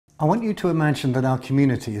I want you to imagine that our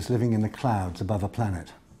community is living in the clouds above a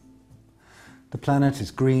planet. The planet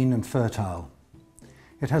is green and fertile.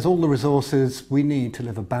 It has all the resources we need to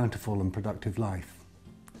live a bountiful and productive life.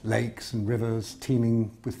 Lakes and rivers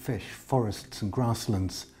teeming with fish, forests and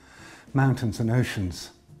grasslands, mountains and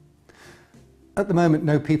oceans. At the moment,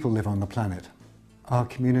 no people live on the planet. Our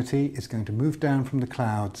community is going to move down from the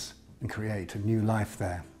clouds and create a new life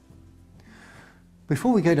there.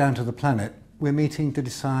 Before we go down to the planet, we're meeting to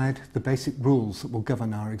decide the basic rules that will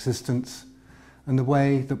govern our existence and the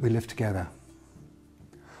way that we live together.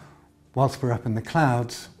 Whilst we're up in the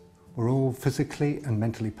clouds, we're all physically and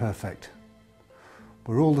mentally perfect.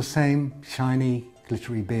 We're all the same shiny,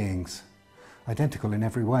 glittery beings, identical in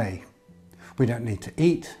every way. We don't need to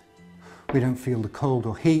eat, we don't feel the cold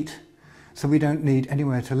or heat, so we don't need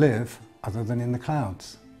anywhere to live other than in the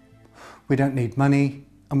clouds. We don't need money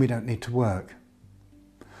and we don't need to work.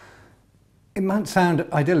 It might sound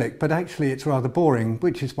idyllic, but actually it's rather boring,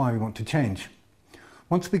 which is why we want to change.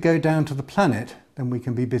 Once we go down to the planet, then we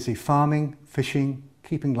can be busy farming, fishing,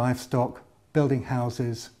 keeping livestock, building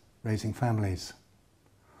houses, raising families.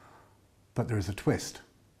 But there is a twist.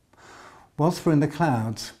 Whilst we're in the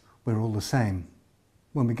clouds, we're all the same.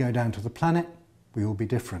 When we go down to the planet, we will be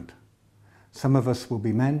different. Some of us will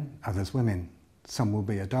be men, others women. Some will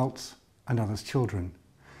be adults and others children.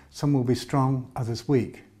 Some will be strong, others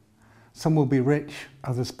weak. Some will be rich,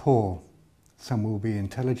 others poor. Some will be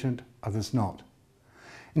intelligent, others not.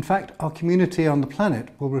 In fact, our community on the planet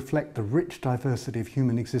will reflect the rich diversity of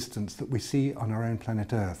human existence that we see on our own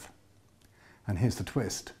planet Earth. And here's the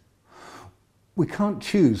twist. We can't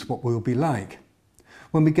choose what we'll be like.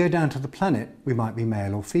 When we go down to the planet, we might be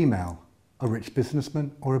male or female, a rich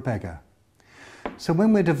businessman or a beggar. So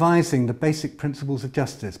when we're devising the basic principles of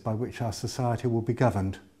justice by which our society will be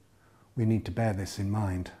governed, we need to bear this in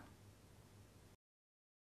mind.